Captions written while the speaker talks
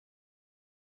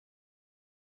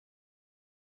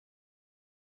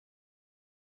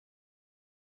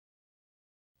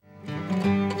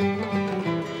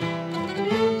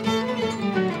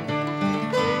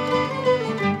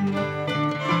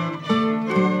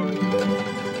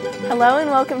Hello and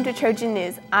welcome to Trojan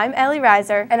News. I'm Ellie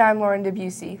Reiser. And I'm Lauren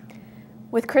Debussy.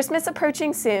 With Christmas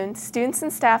approaching soon, students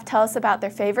and staff tell us about their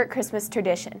favorite Christmas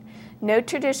tradition. No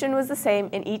tradition was the same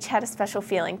and each had a special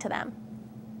feeling to them.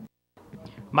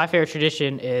 My favorite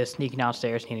tradition is sneaking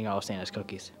downstairs and eating all of Santa's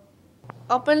cookies.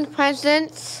 Open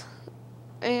presents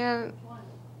and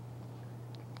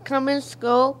come in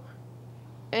school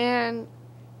and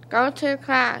go to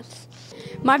class.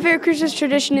 My favorite Christmas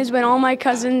tradition is when all my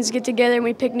cousins get together and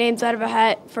we pick names out of a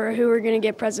hat for who we're going to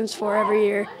get presents for every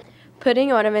year.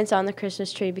 Putting ornaments on the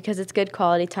Christmas tree because it's good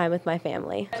quality time with my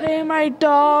family. Play with my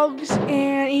dogs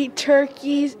and eat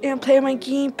turkeys and play with my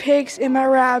guinea pigs and my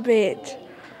rabbit.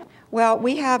 Well,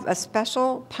 we have a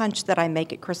special punch that I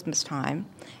make at Christmas time,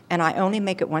 and I only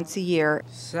make it once a year.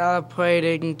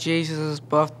 Celebrating Jesus'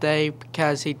 birthday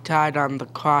because he died on the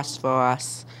cross for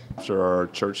us. After our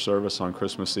church service on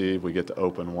Christmas Eve, we get to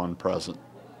open one present,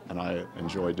 and I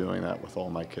enjoy doing that with all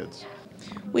my kids.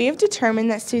 We have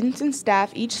determined that students and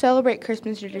staff each celebrate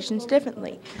Christmas traditions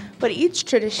differently, but each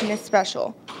tradition is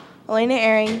special. Elena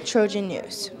Ehring, Trojan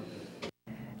News.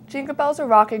 Jingle bells are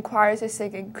rocking, choirs are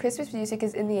singing, Christmas music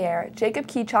is in the air. Jacob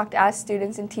Keychalk asked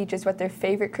students and teachers what their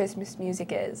favorite Christmas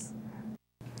music is.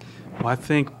 Well, I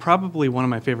think probably one of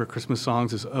my favorite Christmas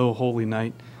songs is "Oh Holy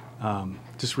Night."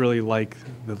 Just really like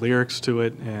the lyrics to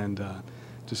it and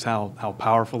just how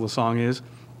powerful the song is.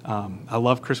 I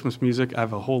love Christmas music. I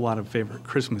have a whole lot of favorite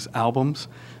Christmas albums,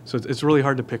 so it's really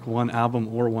hard to pick one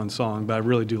album or one song, but I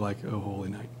really do like "Oh Holy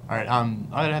Night." All right,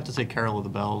 I'd have to say "Carol of the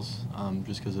Bells,"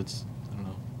 just because it's, I don't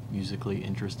know, musically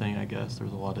interesting, I guess.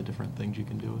 There's a lot of different things you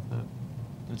can do with it.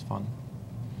 It's fun.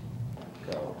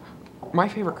 My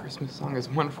favorite Christmas song is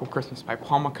 "Wonderful Christmas" by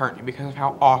Paul McCartney because of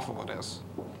how awful it is.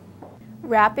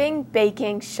 Rapping,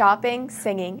 baking, shopping,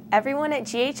 singing, everyone at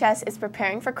GHS is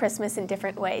preparing for Christmas in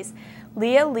different ways.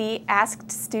 Leah Lee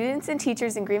asked students and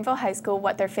teachers in Greenville High School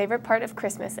what their favorite part of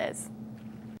Christmas is.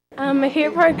 My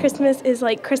favorite part of Christmas is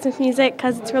like Christmas music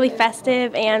because it's really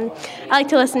festive and I like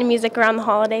to listen to music around the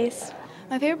holidays.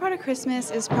 My favorite part of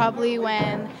Christmas is probably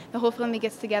when the whole family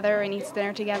gets together and eats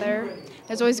dinner together.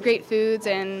 There's always great foods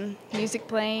and music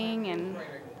playing and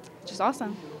it's just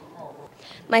awesome.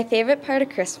 My favorite part of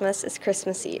Christmas is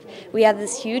Christmas Eve. We have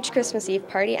this huge Christmas Eve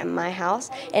party at my house,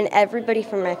 and everybody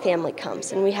from my family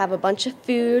comes. And we have a bunch of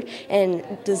food and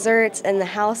desserts, and the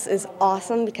house is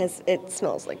awesome because it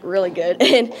smells like really good.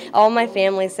 And all my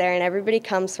family's there, and everybody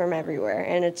comes from everywhere.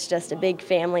 And it's just a big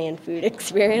family and food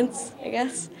experience, I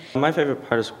guess. My favorite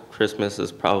part of Christmas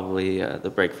is probably the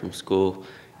break from school.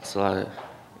 It's a lot of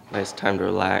nice time to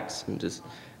relax and just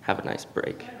have a nice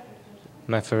break.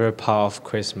 My favorite part of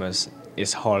Christmas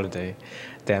is holiday.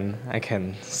 Then I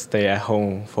can stay at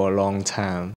home for a long time.